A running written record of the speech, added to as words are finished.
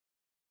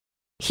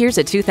Here's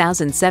a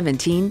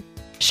 2017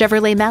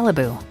 Chevrolet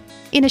Malibu.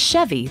 In a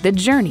Chevy, the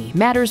journey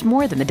matters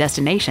more than the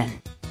destination.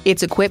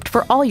 It's equipped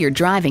for all your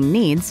driving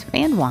needs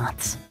and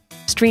wants.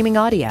 Streaming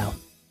audio,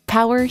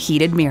 power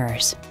heated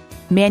mirrors,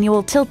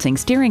 manual tilting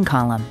steering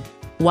column,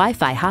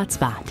 Wi-Fi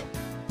hotspot,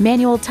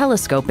 manual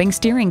telescoping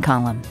steering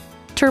column,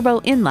 turbo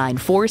inline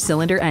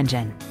 4-cylinder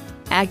engine,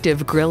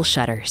 active grille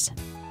shutters,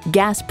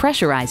 gas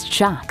pressurized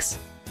shocks,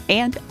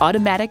 and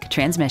automatic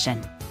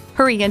transmission.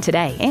 Hurry in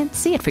today and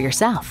see it for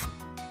yourself.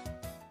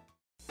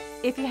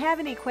 If you have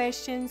any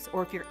questions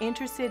or if you're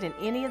interested in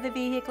any of the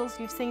vehicles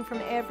you've seen from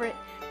Everett,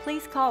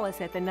 please call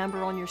us at the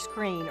number on your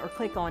screen or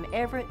click on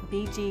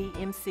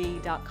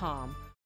everettbgmc.com.